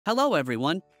Hello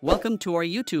everyone, welcome to our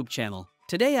YouTube channel.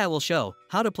 Today I will show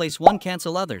how to place one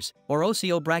cancel others, or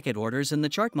OCO bracket orders in the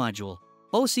chart module.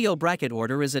 OCO bracket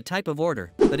order is a type of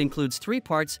order that includes three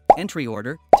parts: entry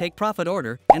order, take profit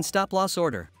order, and stop loss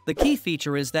order. The key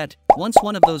feature is that, once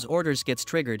one of those orders gets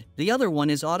triggered, the other one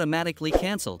is automatically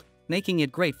cancelled, making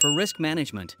it great for risk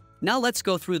management. Now let's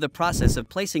go through the process of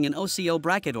placing an OCO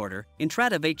bracket order in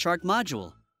Tradovate chart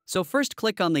module. So first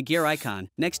click on the gear icon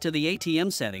next to the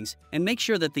ATM settings and make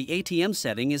sure that the ATM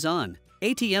setting is on.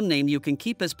 ATM name you can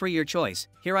keep as per your choice.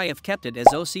 Here I have kept it as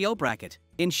OCO bracket.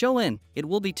 In show in, it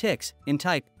will be ticks. In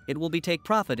type, it will be take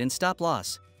profit and stop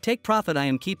loss. Take profit I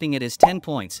am keeping it as 10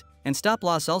 points, and stop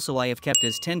loss also I have kept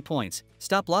as 10 points.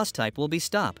 Stop loss type will be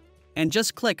stop. And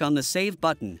just click on the save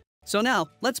button. So now,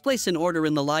 let's place an order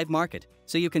in the live market,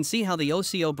 so you can see how the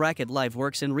OCO bracket live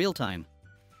works in real time.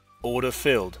 Order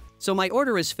filled. So my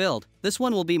order is filled. This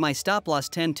one will be my stop loss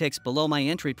 10 ticks below my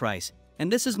entry price,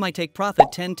 and this is my take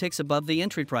profit 10 ticks above the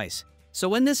entry price.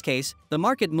 So in this case, the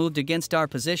market moved against our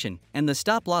position, and the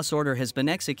stop loss order has been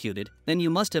executed. Then you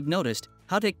must have noticed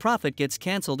how take profit gets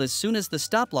cancelled as soon as the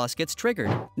stop loss gets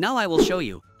triggered. Now I will show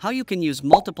you how you can use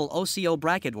multiple OCO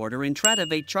bracket order in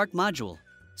Tradovate chart module.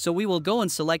 So we will go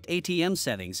and select ATM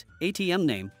settings, ATM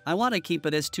name, I want to keep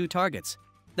it as 2 targets.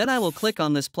 Then I will click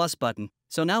on this plus button,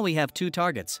 so now we have 2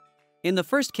 targets. In the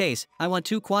first case, I want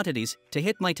 2 quantities to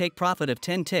hit my take profit of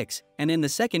 10 ticks, and in the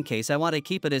second case I want to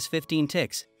keep it as 15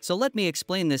 ticks. So let me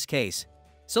explain this case.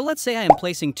 So let's say I am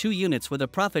placing 2 units with a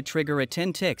profit trigger at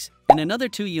 10 ticks, and another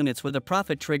 2 units with a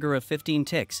profit trigger of 15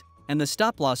 ticks, and the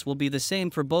stop loss will be the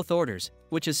same for both orders,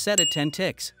 which is set at 10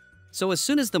 ticks. So as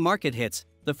soon as the market hits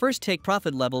the first take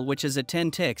profit level, which is at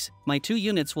 10 ticks, my 2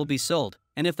 units will be sold.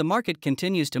 And if the market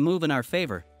continues to move in our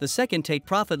favor, the second take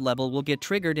profit level will get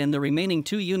triggered and the remaining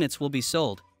 2 units will be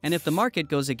sold. And if the market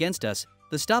goes against us,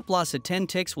 the stop loss at 10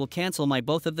 ticks will cancel my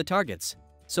both of the targets.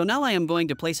 So now I am going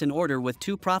to place an order with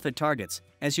 2 profit targets,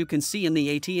 as you can see in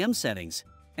the ATM settings.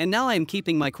 And now I am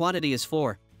keeping my quantity as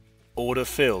 4. Order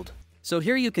filled. So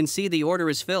here you can see the order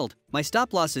is filled. My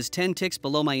stop loss is 10 ticks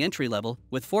below my entry level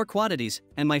with 4 quantities,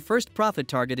 and my first profit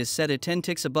target is set at 10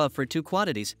 ticks above for 2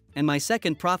 quantities, and my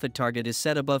second profit target is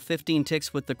set above 15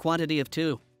 ticks with the quantity of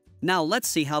 2. Now let's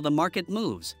see how the market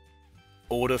moves.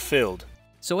 Order filled.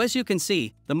 So as you can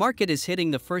see, the market is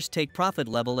hitting the first take profit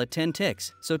level at 10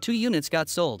 ticks, so 2 units got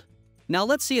sold. Now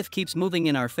let's see if it keeps moving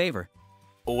in our favor.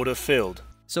 Order filled.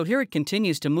 So here it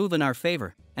continues to move in our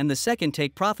favor, and the second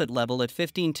take profit level at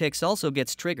 15 ticks also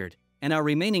gets triggered, and our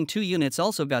remaining 2 units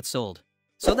also got sold.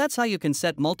 So that's how you can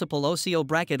set multiple OCO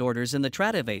bracket orders in the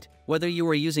Tradovate, whether you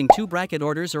are using 2 bracket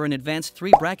orders or an advanced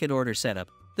 3 bracket order setup.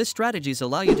 These strategies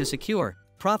allow you to secure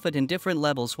profit in different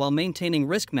levels while maintaining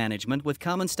risk management with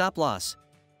common stop loss.